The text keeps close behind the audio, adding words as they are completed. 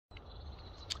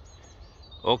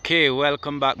Okay,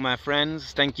 welcome back, my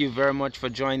friends. Thank you very much for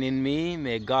joining me.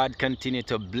 May God continue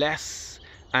to bless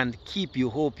and keep you.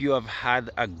 Hope you have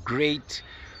had a great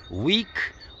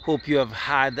week. Hope you have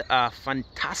had a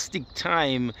fantastic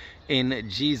time in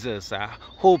Jesus. I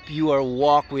hope your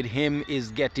walk with Him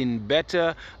is getting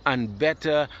better and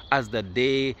better as the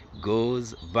day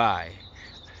goes by.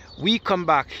 We come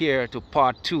back here to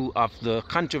part 2 of the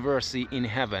controversy in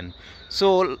heaven.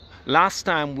 So last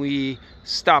time we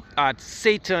stopped at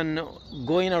Satan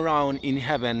going around in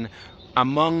heaven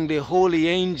among the holy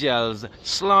angels,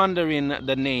 slandering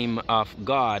the name of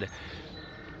God.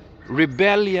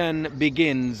 Rebellion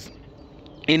begins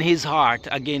in his heart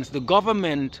against the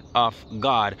government of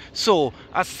God. So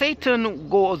as Satan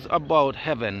goes about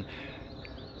heaven,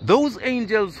 those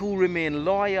angels who remain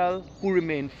loyal, who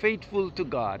remain faithful to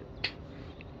God,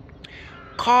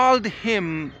 called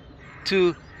him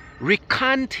to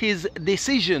recant his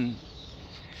decision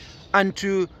and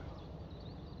to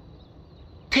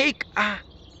take a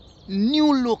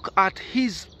new look at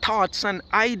his thoughts and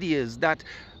ideas, that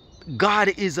God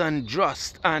is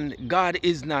unjust and God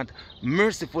is not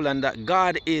merciful and that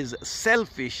God is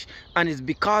selfish, and it's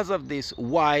because of this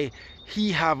why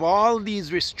he have all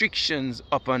these restrictions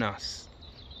upon us.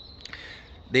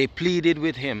 They pleaded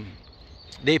with him.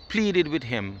 They pleaded with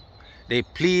him. They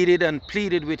pleaded and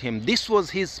pleaded with him. This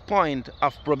was his point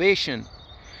of probation.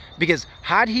 Because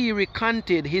had he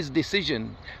recanted his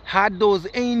decision, had those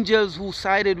angels who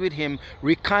sided with him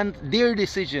recant their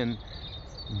decision,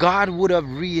 God would have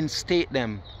reinstated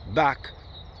them back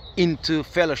into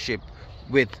fellowship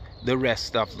with the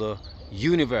rest of the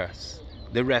universe,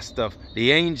 the rest of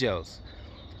the angels.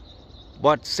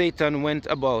 But Satan went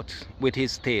about with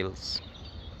his tales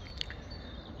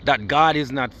that God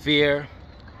is not fair.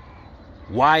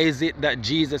 Why is it that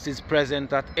Jesus is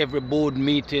present at every board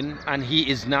meeting and he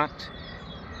is not?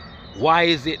 Why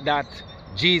is it that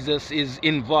Jesus is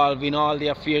involved in all the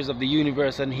affairs of the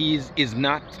universe and he is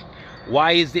not?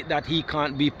 Why is it that he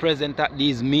can't be present at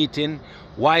these meetings?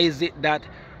 Why is it that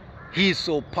he's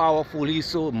so powerful, he's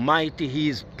so mighty,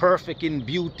 he's perfect in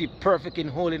beauty, perfect in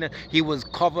holiness? He was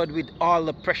covered with all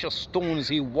the precious stones.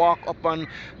 He walked upon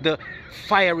the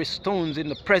fiery stones in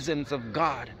the presence of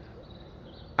God.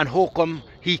 And how come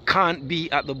he can't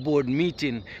be at the board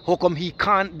meeting? How come he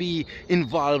can't be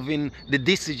involved in the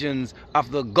decisions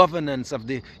of the governance of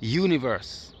the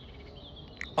universe?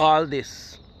 All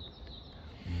this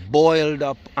boiled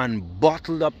up and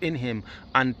bottled up in him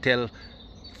until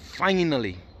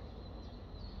finally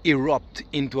erupt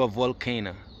into a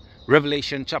volcano.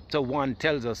 Revelation chapter 1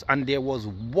 tells us, and there was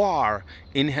war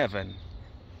in heaven.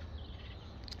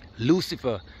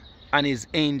 Lucifer and his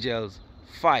angels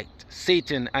fight.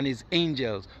 Satan and his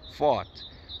angels fought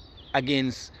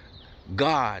against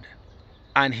God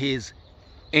and his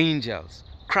angels.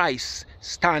 Christ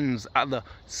stands at the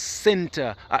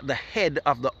center, at the head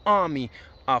of the army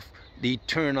of the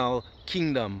eternal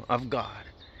kingdom of God.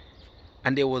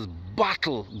 And there was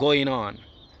battle going on,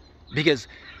 because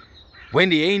when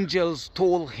the angels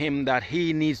told him that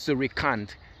he needs to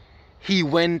recant, he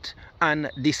went and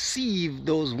deceived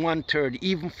those 1/3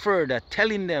 even further,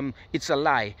 telling them it's a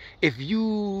lie. If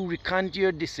you recant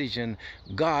your decision,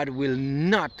 God will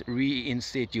not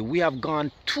reinstate you. We have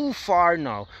gone too far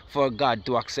now for God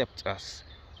to accept us.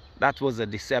 That was a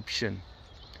deception.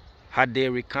 Had they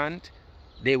recant,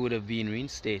 they would have been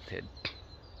reinstated.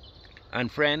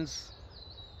 And friends,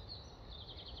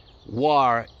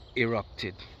 war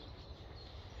erupted.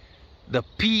 The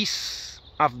peace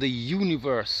of the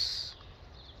universe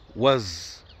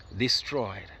was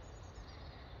destroyed.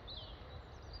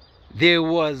 There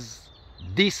was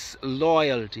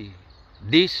disloyalty,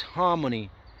 disharmony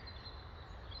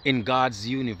in God's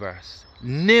universe.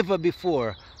 Never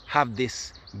before have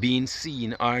this been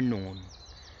seen or known,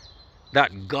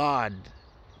 that God's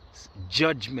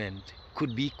judgment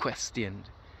could be questioned.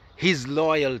 His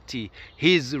loyalty,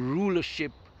 his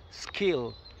rulership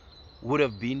skill would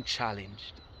have been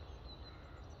challenged.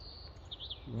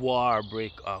 War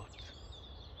break out.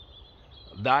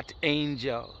 That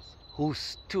angel who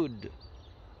stood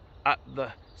at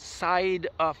the side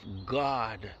of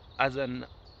God as an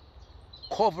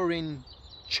covering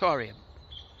cherub,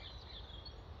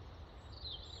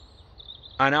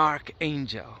 an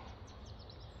archangel,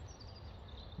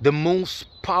 the most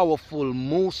powerful,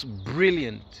 most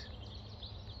brilliant,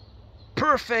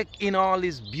 perfect in all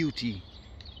his beauty,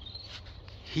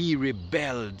 he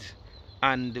rebelled,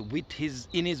 and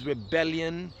in his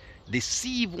rebellion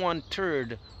deceived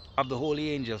 1/3 of the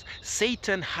holy angels.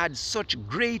 Satan had such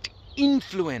great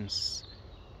influence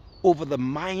over the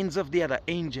minds of the other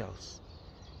angels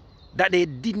that they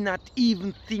did not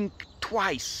even think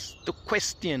twice to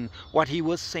question what he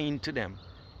was saying to them.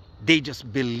 They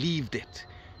just believed it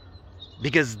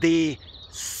because they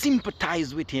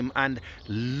sympathized with him, and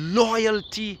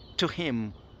loyalty to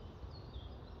him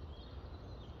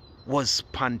was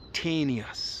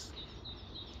spontaneous.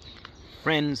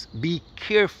 Friends, be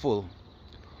careful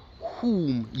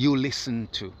whom you listen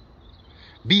to.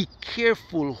 Be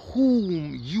careful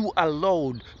whom you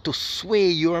allowed to sway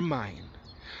your mind.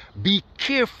 Be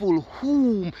careful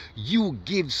whom you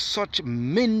give such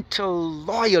mental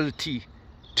loyalty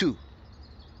to.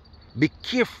 Be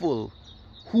careful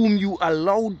whom you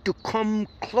allowed to come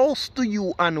close to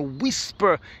you and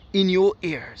whisper in your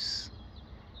ears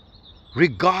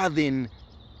regarding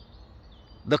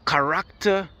the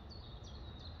character,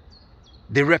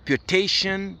 the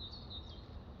reputation,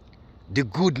 the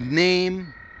good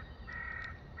name,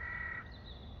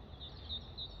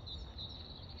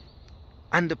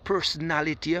 and the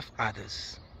personality of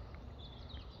others.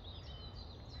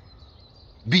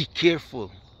 Be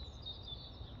careful,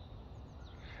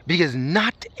 because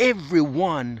not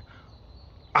everyone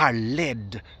are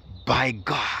led by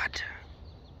God.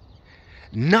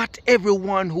 Not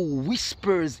everyone who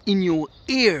whispers in your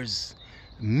ears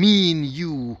mean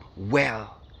you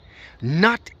well.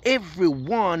 Not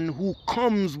everyone who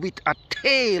comes with a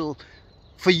tale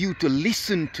for you to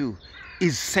listen to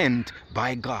is sent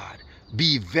by God.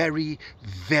 Be very,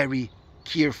 very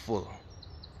careful,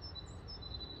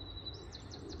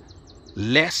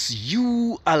 lest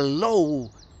you allow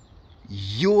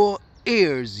your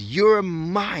ears, your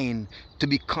mind, to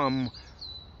become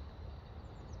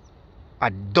a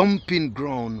dumping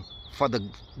ground for the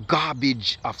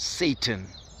garbage of Satan.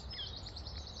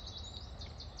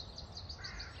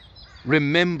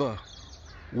 Remember,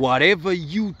 whatever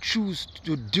you choose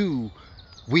to do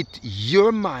with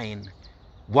your mind,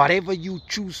 whatever you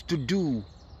choose to do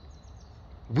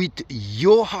with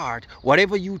your heart,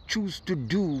 whatever you choose to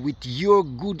do with your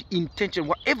good intention,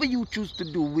 whatever you choose to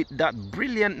do with that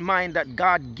brilliant mind that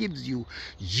God gives you,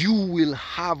 you will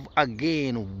have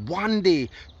again one day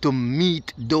to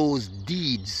meet those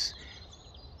deeds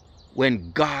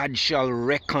when God shall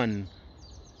reckon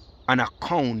an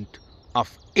account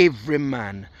of every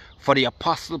man. For the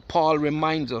Apostle Paul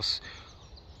reminds us,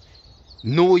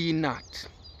 know ye not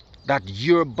that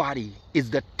your body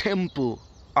is the temple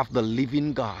of the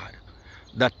living God,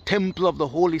 the temple of the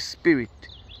Holy Spirit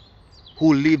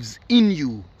who lives in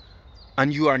you,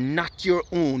 and you are not your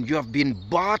own. You have been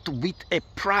bought with a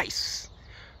price,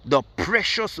 the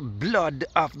precious blood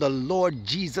of the Lord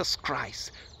Jesus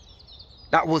Christ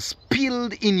that was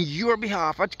spilled in your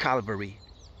behalf at Calvary.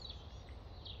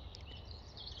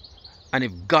 And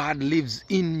if God lives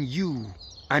in you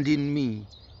and in me,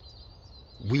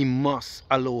 we must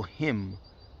allow him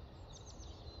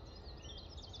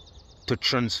to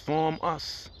transform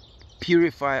us,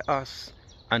 purify us,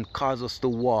 and cause us to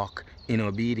walk in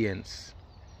obedience.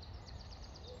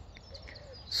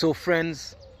 So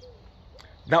friends,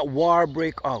 that war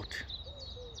break out.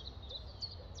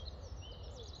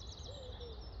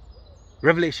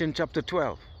 Revelation chapter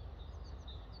 12.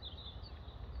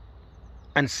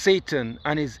 And Satan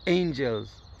and his angels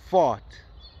fought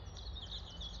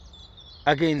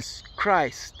against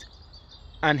Christ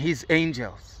and his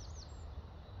angels,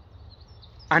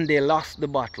 and they lost the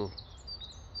battle.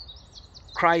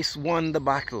 Christ won the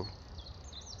battle,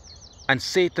 and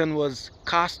Satan was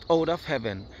cast out of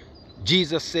heaven.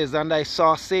 Jesus says, and I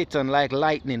saw Satan like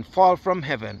lightning fall from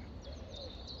heaven.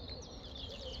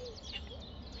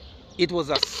 It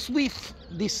was a swift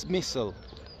dismissal,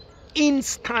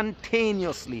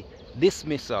 instantaneously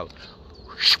dismissal.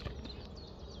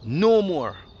 No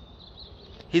more.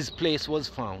 His place was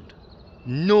found.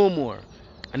 No more.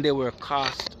 And they were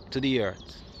cast to the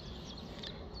earth.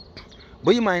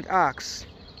 But you might ask,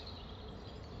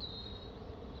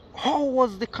 how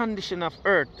was the condition of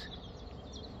earth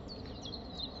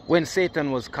when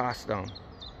Satan was cast down?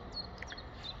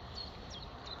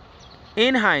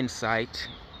 In hindsight,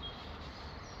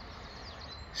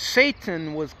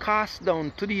 Satan was cast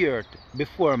down to the earth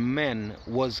before man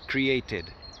was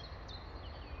created.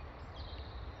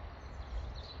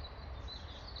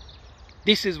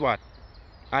 This is what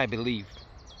I believe.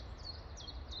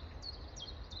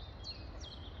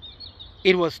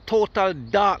 It was total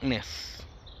darkness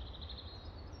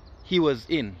he was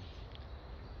in.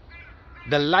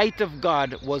 The light of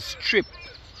God was stripped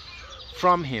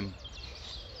from him.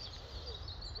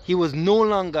 He was no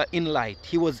longer in light.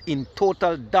 He was in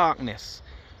total darkness.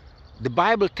 The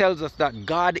Bible tells us that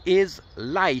God is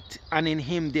light, and in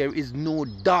him there is no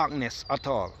darkness at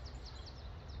all.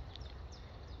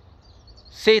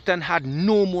 Satan had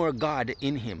no more God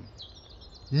in him.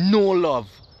 no love,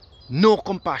 no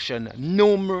compassion,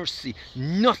 no mercy,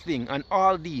 nothing. And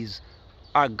all these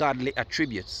are godly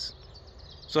attributes.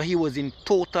 So he was in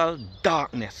total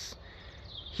darkness.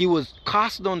 He was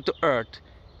cast down to earth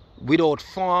without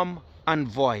form and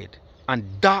void,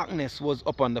 and darkness was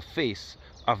upon the face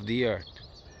of the earth.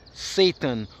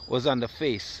 Satan was on the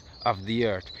face of the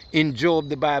earth. In Job,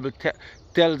 the Bible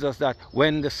tells us that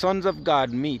when the sons of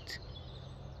God meet,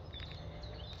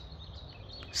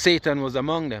 Satan was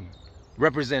among them,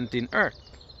 representing earth.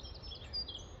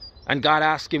 And God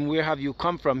asked him, where have you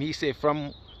come from? He said,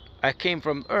 I came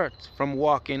from earth, from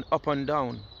walking up and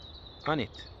down on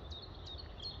it.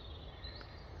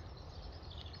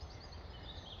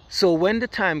 So when the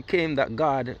time came that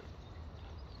God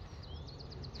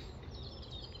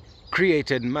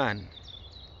created man,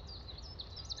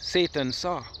 Satan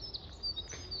saw.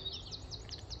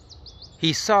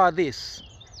 He saw this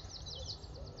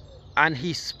and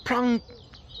he sprung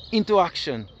into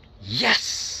action.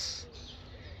 Yes!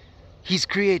 He's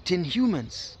creating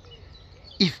humans.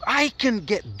 If I can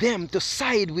get them to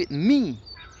side with me,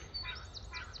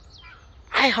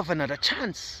 I have another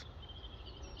chance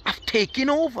of taking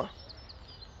over.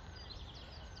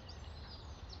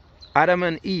 Adam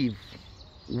and Eve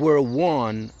were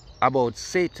warned about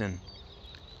Satan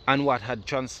and what had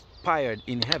transpired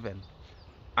in heaven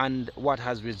and what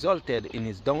has resulted in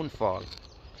his downfall.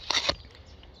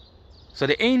 So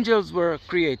the angels were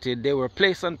created, they were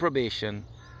placed on probation.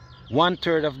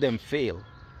 1/3 of them failed,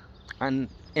 and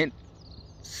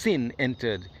sin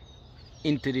entered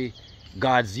into the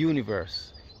God's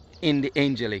universe, in the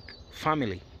angelic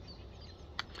family.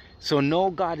 So now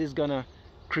God is gonna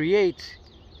create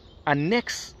a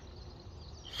next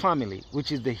family,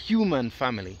 which is the human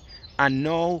family, and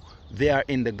now they are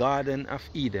in the Garden of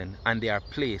Eden and they are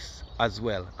placed as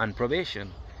well on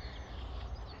probation.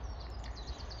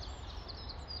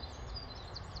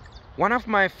 One of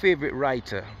my favorite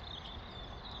writers,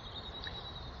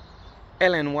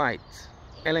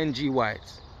 Ellen G.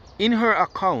 White, in her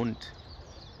account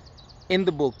in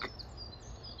the book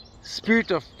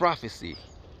Spirit of Prophecy,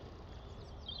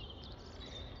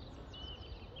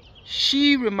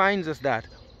 she reminds us that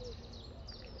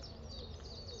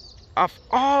of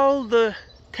all the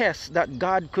tests that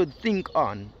God could think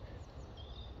on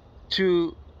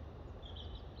to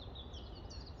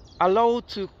allow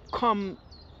to come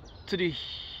to the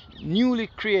newly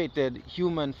created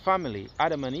human family,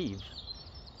 Adam and Eve,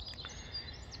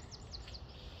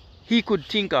 he could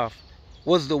think of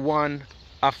was the one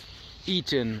of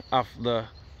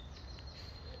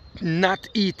not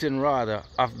eating rather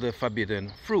of the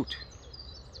forbidden fruit.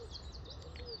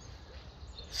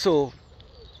 So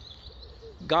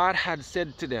God had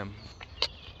said to them,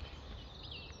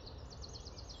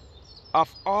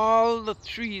 of all the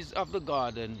trees of the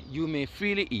garden you may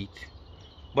freely eat,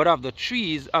 but of the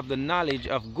trees of the knowledge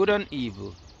of good and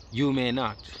evil you may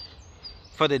not.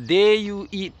 For the day you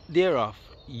eat thereof,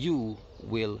 you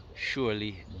will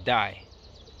surely die.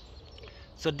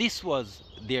 So this was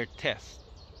their test.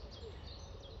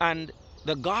 And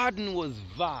the garden was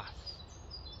vast.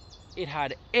 It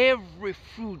had every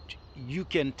fruit you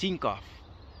can think of.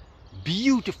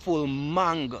 Beautiful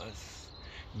mangoes,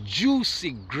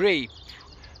 juicy grape,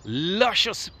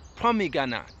 luscious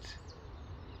pomegranate,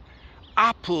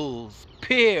 apples,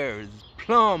 pears,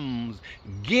 plums,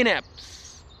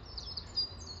 guineas,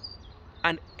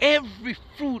 and every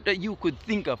fruit that you could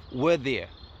think of were there.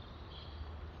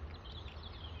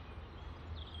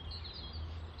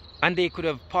 And they could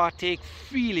have partake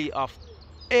freely of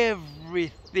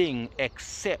everything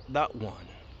except that one.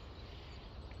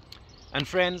 And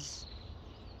friends,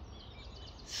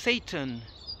 Satan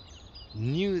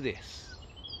knew this.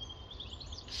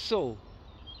 So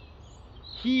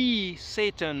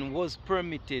Satan was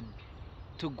permitted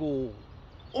to go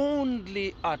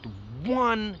only at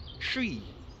one tree,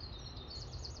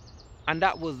 and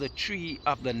that was the tree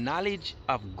of the knowledge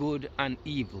of good and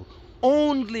evil.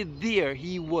 Only there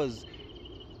he was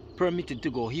permitted to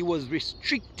go. He was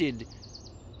restricted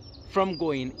from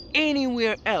going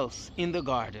anywhere else in the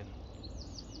garden.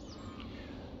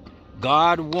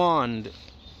 God warned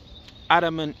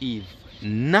Adam and Eve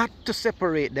not to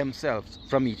separate themselves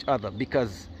from each other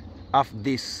because of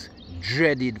this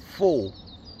dreaded foe.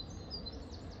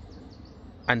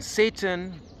 And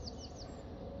Satan,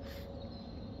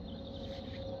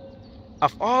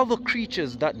 of all the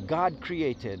creatures that God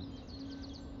created,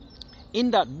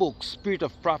 in that book, Spirit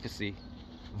of Prophecy,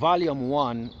 Volume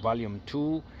 1, Volume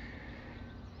 2,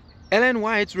 Ellen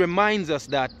White reminds us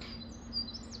that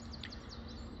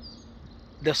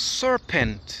the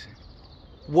serpent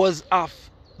was of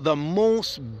the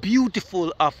most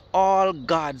beautiful of all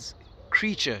God's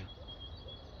creature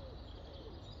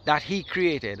that he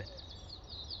created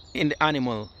in the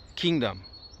animal kingdom.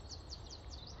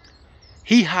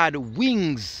 He had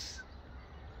wings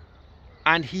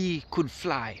and he could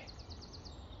fly.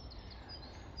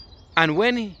 And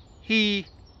when he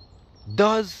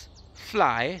does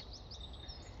fly,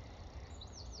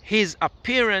 his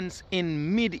appearance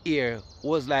in mid-air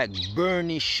was like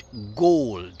burnished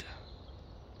gold.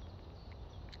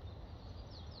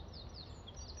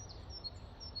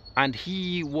 And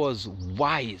he was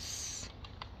wise.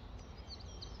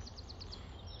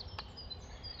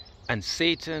 And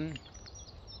Satan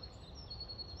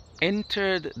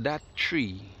entered that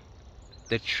tree,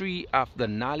 the tree of the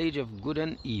knowledge of good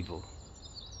and evil,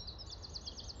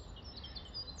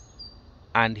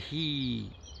 and he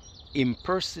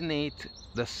impersonated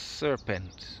the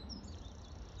serpent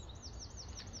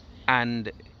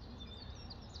and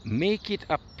make it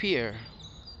appear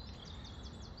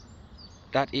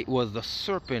that it was the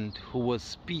serpent who was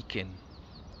speaking,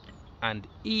 and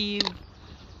Eve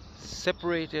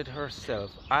separated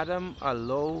herself. Adam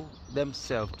allowed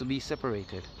themselves to be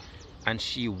separated, and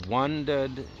she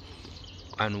wandered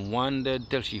and wandered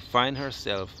till she find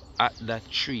herself at that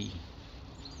tree.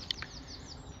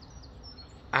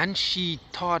 And she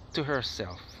thought to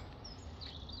herself,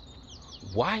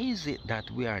 why is it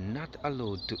that we are not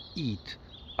allowed to eat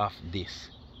of this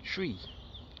tree?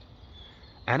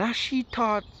 And as she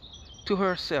thought to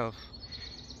herself,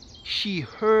 she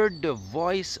heard the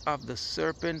voice of the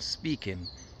serpent speaking,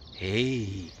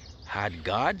 hey, had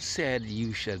God said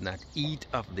you shall not eat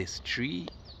of this tree?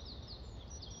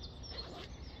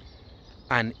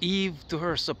 And Eve, to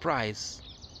her surprise,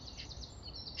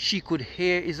 she could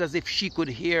hear, it's as if she could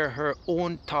hear her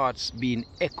own thoughts being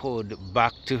echoed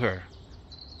back to her.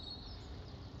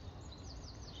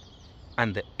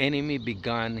 And the enemy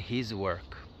began his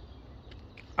work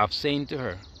of saying to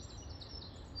her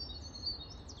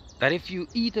that if you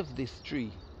eat of this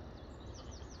tree,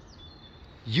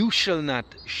 you shall not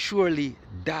surely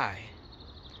die.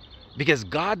 Because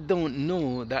God don't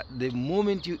know that the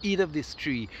moment you eat of this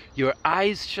tree, your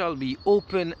eyes shall be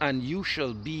open and you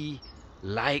shall be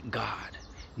like God,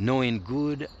 knowing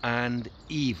good and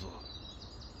evil.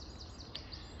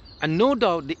 And no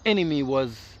doubt the enemy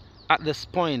was at this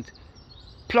point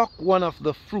pluck one of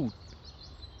the fruit,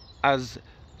 as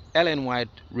Ellen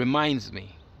White reminds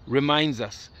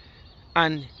us,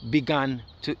 and began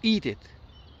to eat it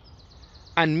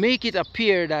and make it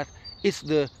appear that it's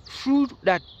the fruit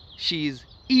that she's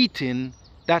eating,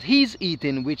 that he's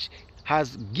eating, which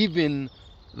has given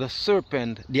the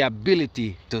serpent the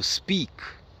ability to speak.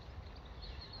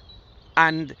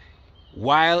 And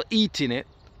while eating it,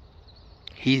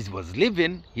 he was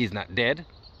living, he's not dead.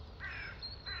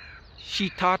 She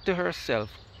thought to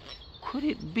herself, could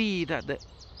it be that the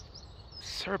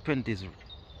serpent is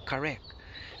correct?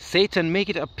 Satan make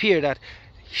it appear that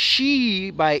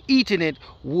she, by eating it,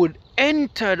 would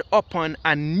enter upon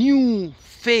a new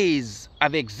phase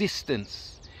of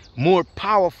existence, more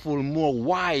powerful, more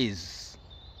wise.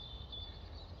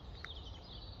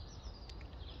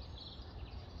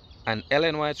 And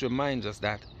Ellen White reminds us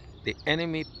that the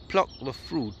enemy plucked the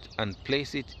fruit and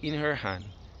placed it in her hand,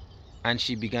 and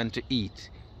she began to eat.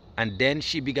 And then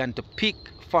she began to pick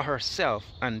for herself,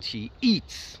 and she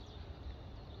eats.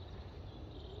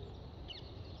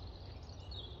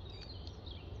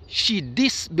 She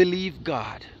disbelieved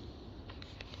God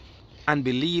and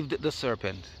believed the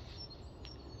serpent.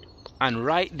 And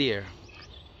right there,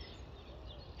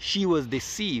 she was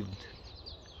deceived.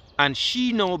 And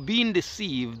she, now being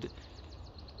deceived,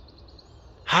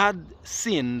 had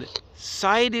sinned,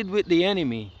 sided with the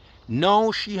enemy.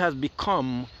 Now she has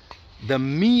become the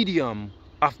medium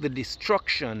of the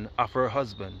destruction of her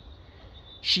husband.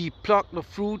 She plucked the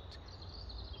fruit,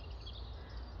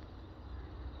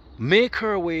 make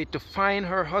her way to find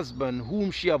her husband, whom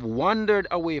she have wandered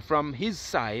away from his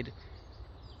side.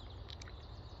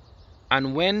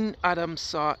 And when Adam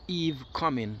saw Eve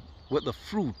coming with the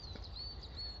fruit,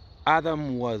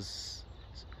 Adam was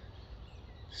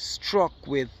struck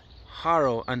with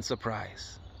horror and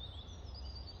surprise,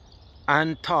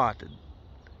 and thought,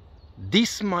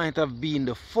 this might have been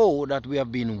the foe that we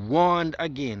have been warned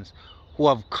against, who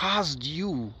have caused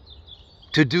you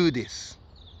to do this.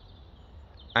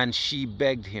 And she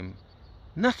begged him,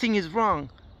 nothing is wrong.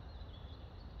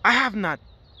 I have not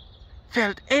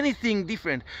felt anything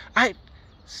different.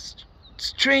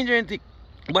 Strange or anything,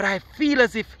 but I feel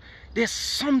as if there's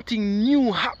something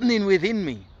new happening within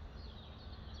me.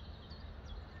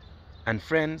 And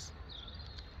friends,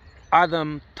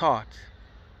 Adam thought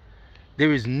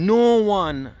There is no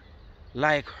one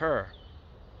like her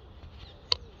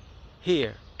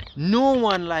here. No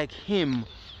one like him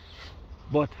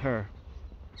but her.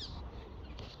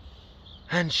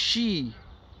 And she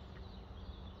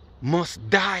must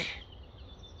die.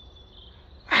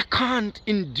 I can't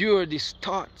endure this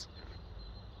thought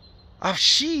of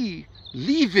she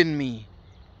leaving me.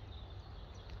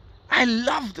 I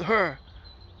loved her.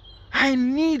 I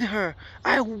need her.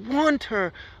 I want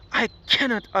her. I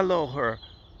cannot allow her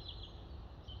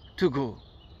to go.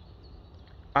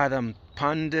 Adam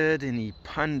pondered and he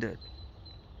pondered.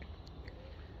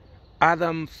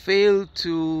 Adam failed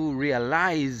to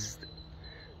realize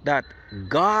that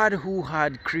God, who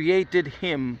had created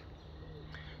him,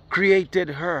 created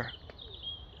her,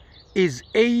 is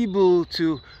able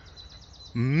to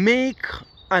make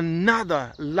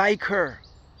another like her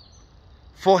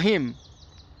for him.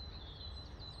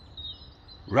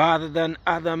 Rather than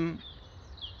Adam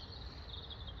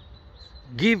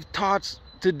give thoughts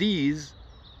to these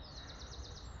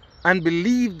and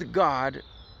believed God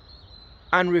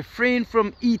and refrained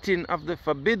from eating of the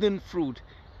forbidden fruit,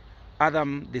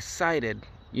 Adam decided,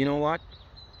 you know what?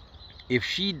 If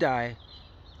she die,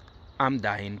 I'm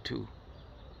dying too.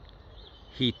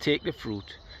 He take the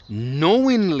fruit,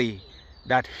 knowingly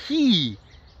that he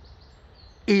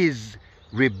is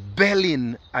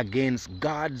rebelling against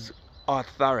God's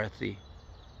authority.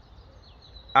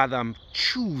 Adam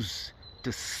chose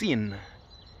to sin.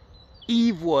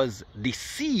 Eve was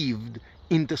deceived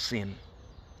into sin,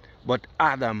 but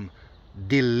Adam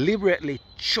deliberately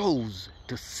chose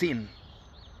to sin.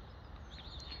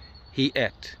 He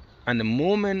ate, and the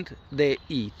moment they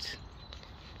eat,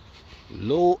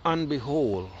 lo and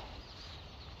behold,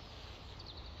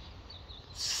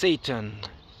 Satan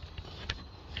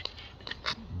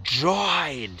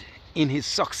joyed in his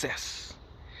success.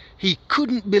 He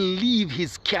couldn't believe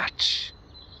his catch,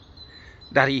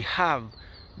 that he have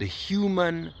the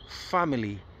human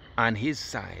family on his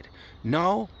side.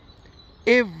 Now,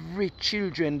 every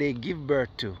children they give birth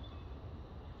to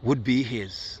would be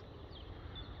his.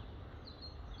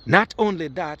 Not only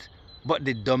that, but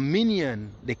the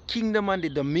dominion, the kingdom and the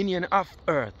dominion of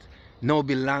earth now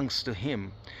belongs to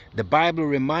him. The Bible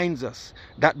reminds us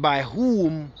that by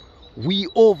whom we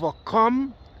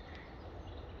overcome,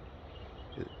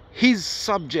 his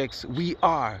subjects we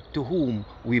are, to whom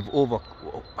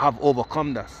have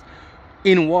overcome us.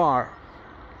 In war,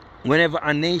 whenever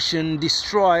a nation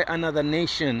destroy another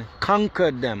nation,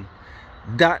 conquered them,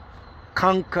 that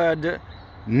conquered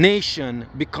nation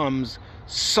becomes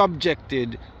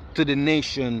subjected to the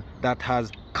nation that has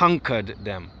conquered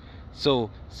them. So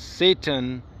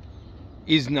Satan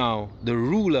is now the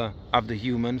ruler of the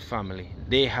human family.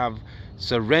 They have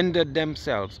surrendered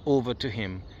themselves over to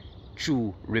him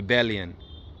through rebellion.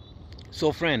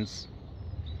 So friends,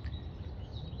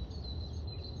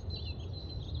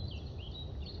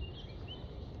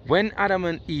 when Adam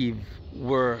and Eve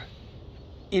were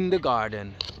in the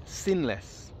garden,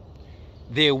 sinless,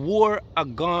 they wore a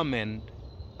garment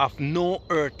of no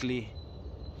earthly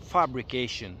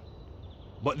fabrication,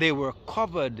 but they were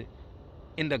covered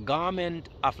in the garment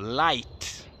of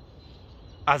light,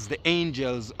 as the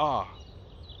angels are.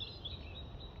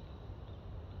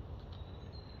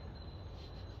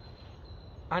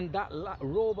 And that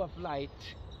robe of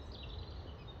light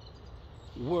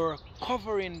were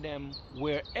covering them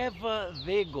wherever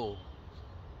they go,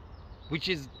 which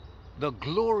is the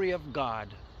glory of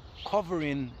God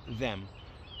covering them.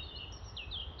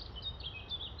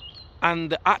 And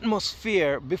the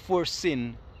atmosphere before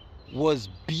sin was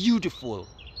beautiful,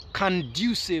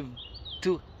 conducive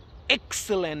to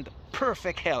excellent,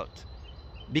 perfect health,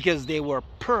 because they were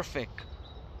perfect,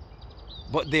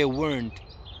 but they weren't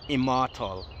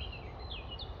immortal.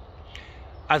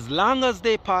 As long as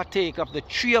they partake of the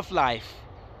tree of life,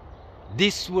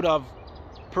 this would have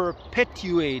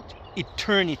perpetuate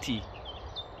eternity.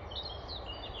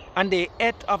 And they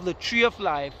ate of the tree of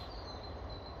life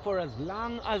for as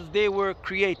long as they were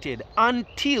created,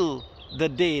 until the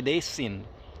day they sinned.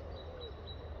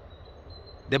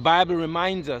 The Bible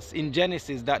reminds us in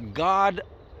Genesis that God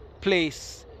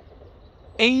placed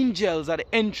angels at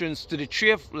the entrance to the tree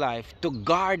of life to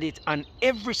guard it on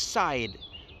every side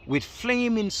with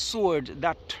flaming sword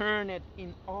that turneth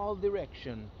in all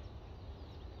directions,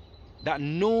 that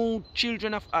no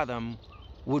children of Adam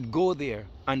would go there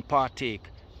and partake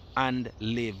and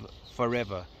live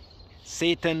forever.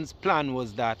 Satan's plan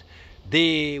was that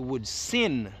they would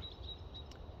sin,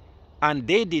 and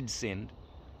they did sin,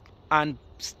 and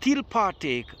still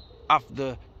partake of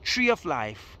the tree of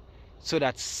life, so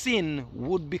that sin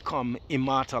would become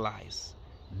immortalized.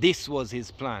 This was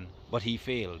his plan, but he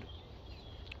failed.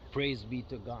 Praise be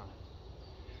to God.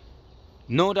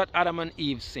 Know that Adam and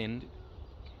Eve sinned.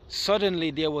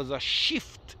 Suddenly there was a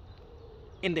shift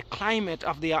in the climate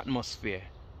of the atmosphere,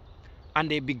 and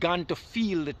they began to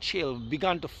feel the chill,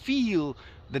 began to feel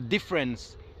the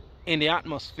difference in the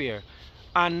atmosphere.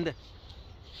 And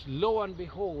lo and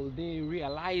behold, they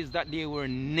realized that they were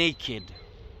naked.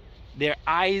 Their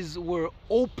eyes were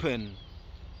open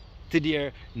to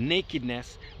their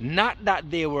nakedness. Not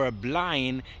that they were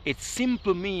blind. It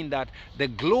simply means that the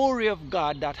glory of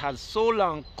God that has so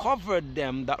long covered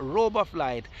them, that robe of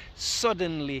light,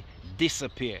 suddenly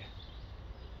disappeared.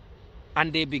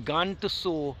 And they began to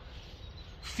sew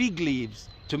fig leaves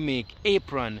to make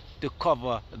apron to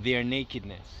cover their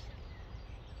nakedness.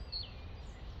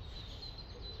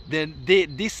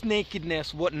 This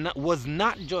nakedness was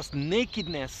not just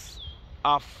nakedness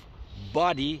of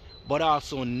body, but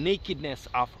also nakedness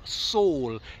of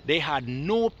soul. They had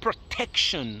no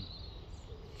protection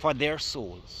for their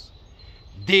souls.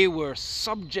 They were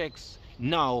subjects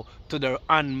now to the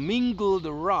unmingled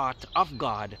wrath of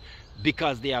God,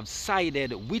 because they have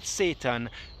sided with Satan.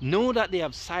 Know that they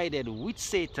have sided with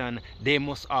Satan, they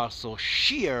must also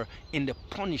share in the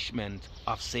punishment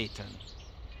of Satan.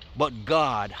 But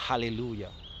God, hallelujah,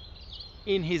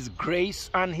 in his grace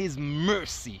and his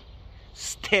mercy,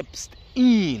 steps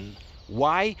in.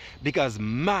 Why? Because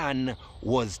man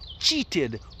was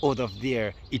cheated out of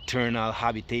their eternal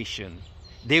habitation.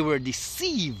 They were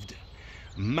deceived.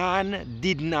 Man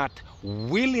did not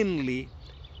willingly,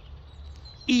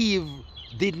 Eve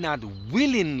did not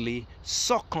willingly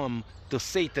succumb to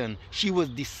Satan. She was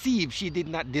deceived. She did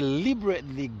not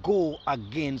deliberately go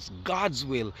against God's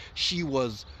will. She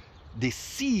was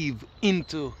deceived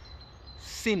into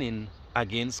sinning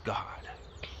against God.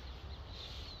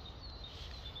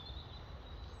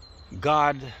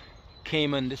 God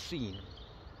came on the scene.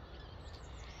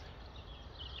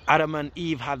 Adam and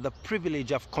Eve had the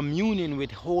privilege of communing with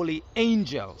holy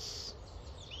angels.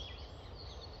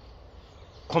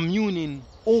 Communing,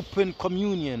 open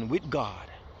communion with God.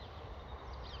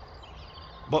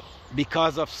 But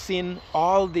because of sin,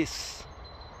 all this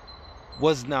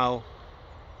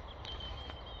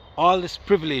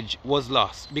privilege was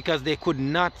lost, because they could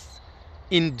not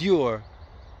endure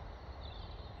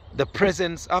the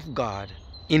presence of God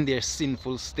in their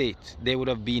sinful state. They would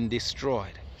have been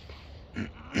destroyed.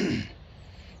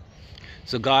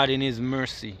 So God in his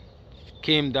mercy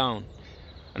came down.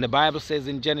 And the Bible says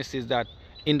in Genesis that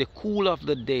in the cool of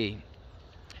the day,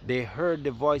 they heard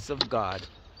the voice of God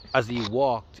as he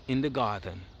walked in the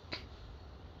garden.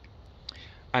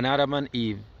 And Adam and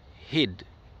Eve hid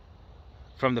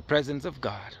from the presence of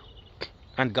God.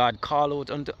 And God called out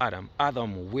unto Adam,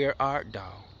 Adam, where art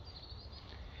thou?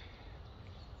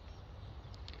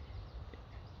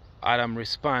 Adam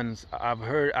responds, I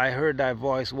heard thy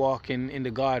voice walking in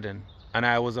the garden, and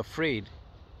I was afraid.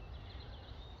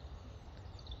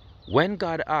 When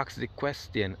God asked the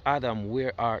question, Adam,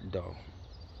 where art thou?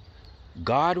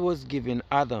 God was giving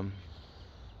Adam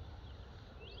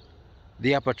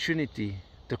the opportunity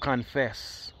to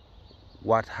confess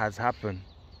what has happened.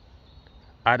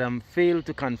 Adam failed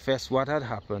to confess what had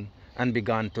happened and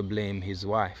began to blame his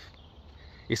wife.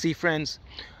 You see, friends,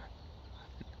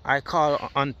 I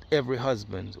call on every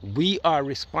husband. We are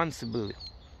responsible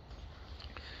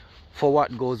for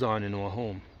what goes on in our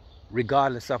home.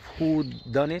 Regardless of who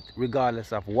done it,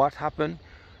 regardless of what happened,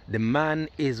 the man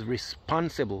is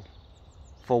responsible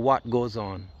for what goes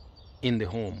on in the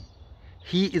home.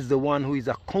 He is the one who is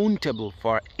accountable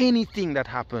for anything that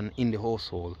happened in the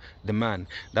household, the man.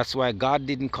 That's why God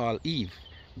didn't call Eve.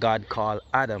 God called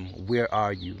Adam, where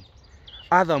are you?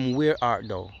 Adam, where art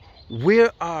thou?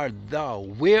 Where art thou?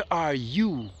 Where are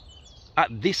you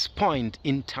at this point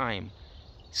in time,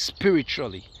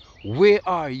 spiritually? Where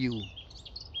are you?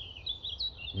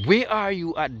 Where are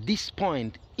you at this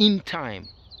point in time,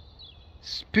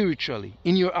 spiritually,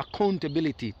 in your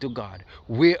accountability to God?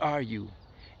 Where are you?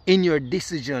 In your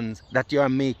decisions that you are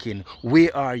making,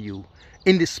 where are you?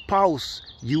 In the spouse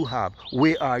you have,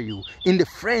 where are you? In the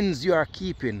friends you are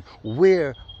keeping,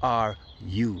 where are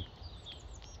you?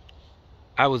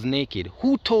 I was naked.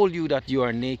 Who told you that you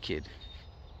are naked?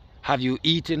 Have you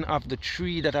eaten of the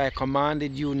tree that I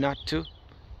commanded you not to?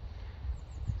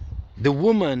 The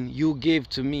woman you gave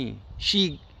to me,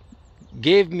 she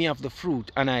gave me of the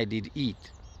fruit and I did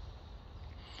eat.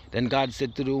 Then God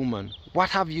said to the woman,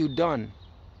 what have you done?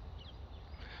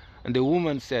 And the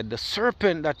woman said, the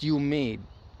serpent that you made,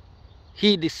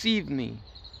 he deceived me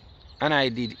and I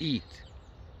did eat.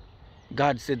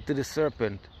 God said to the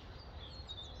serpent,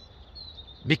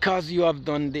 because you have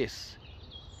done this,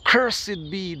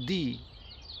 cursed be thee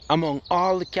among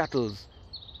all the cattle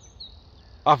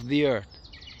of the earth.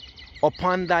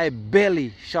 Upon thy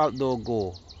belly shalt thou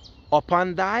go.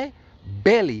 Upon thy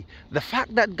belly. The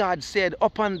fact that God said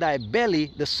upon thy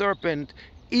belly the serpent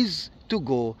is to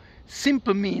go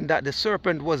simply means that the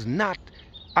serpent was not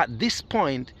at this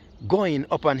point going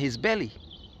upon his belly.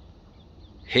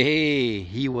 Hey,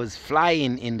 he was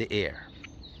flying in the air.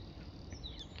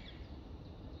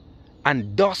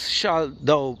 And dust shall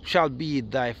be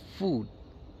thy food.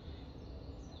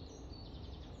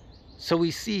 So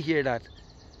we see here that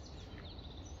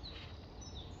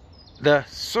the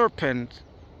serpent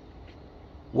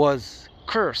was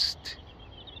cursed,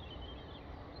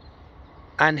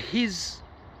 and his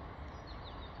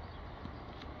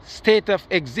state of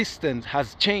existence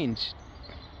has changed.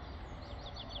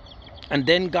 And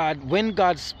then when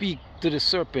God speaks to the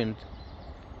serpent,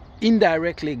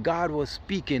 indirectly God was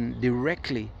speaking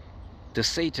directly to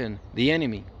Satan, the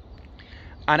enemy.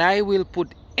 And I will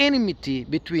put enmity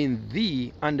between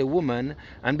thee and the woman,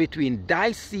 and between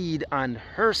thy seed and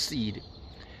her seed.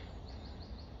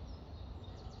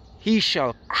 He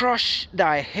shall crush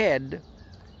thy head,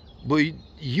 but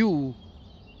you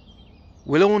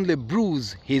will only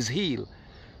bruise his heel.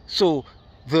 So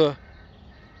the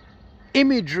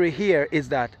imagery here is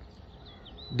that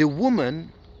the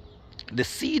woman, the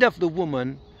seed of the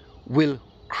woman, will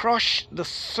crush the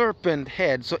serpent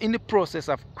head. So in the process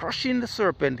of crushing the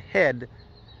serpent head,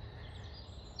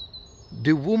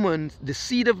 the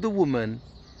seed of the woman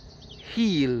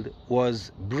heel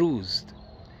was bruised.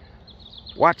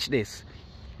 Watch this.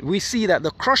 We see that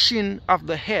the crushing of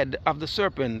the head of the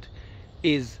serpent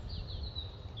is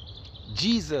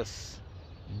Jesus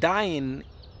dying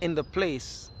in the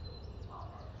place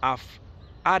of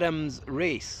Adam's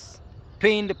race,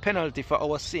 paying the penalty for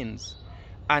our sins,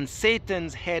 and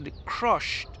Satan's head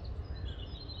crushed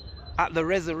at the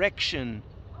resurrection,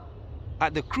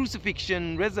 at the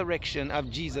crucifixion, resurrection of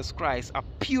Jesus Christ, a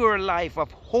pure life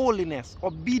of holiness,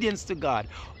 obedience to God.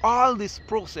 All this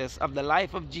process of the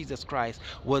life of Jesus Christ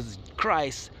was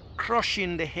Christ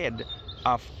crushing the head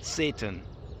of Satan,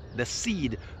 the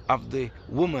seed of the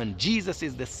woman. Jesus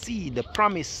is the seed, the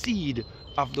promised seed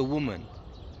of the woman.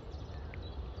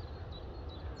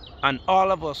 And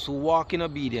all of us who walk in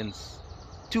obedience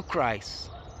to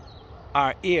Christ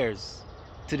are heirs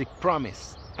to the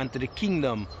promise and to the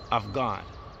kingdom of God.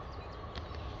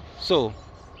 So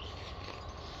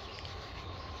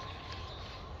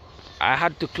I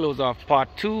had to close off part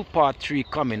 2, part 3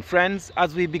 coming. Friends,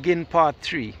 as we begin part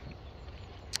 3,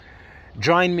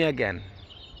 join me again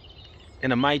in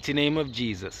the mighty name of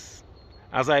Jesus.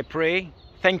 As I pray,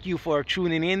 thank you for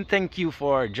tuning in, thank you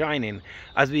for joining.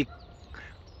 As we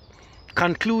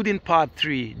conclude in part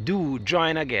 3, do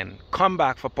join again. Come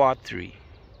back for part 3.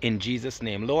 In Jesus'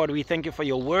 name. Lord, we thank you for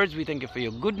your words. We thank you for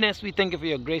your goodness. We thank you for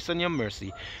your grace and your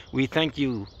mercy. We thank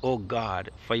you, oh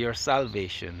God, for your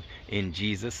salvation. In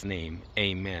Jesus' name,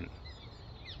 amen.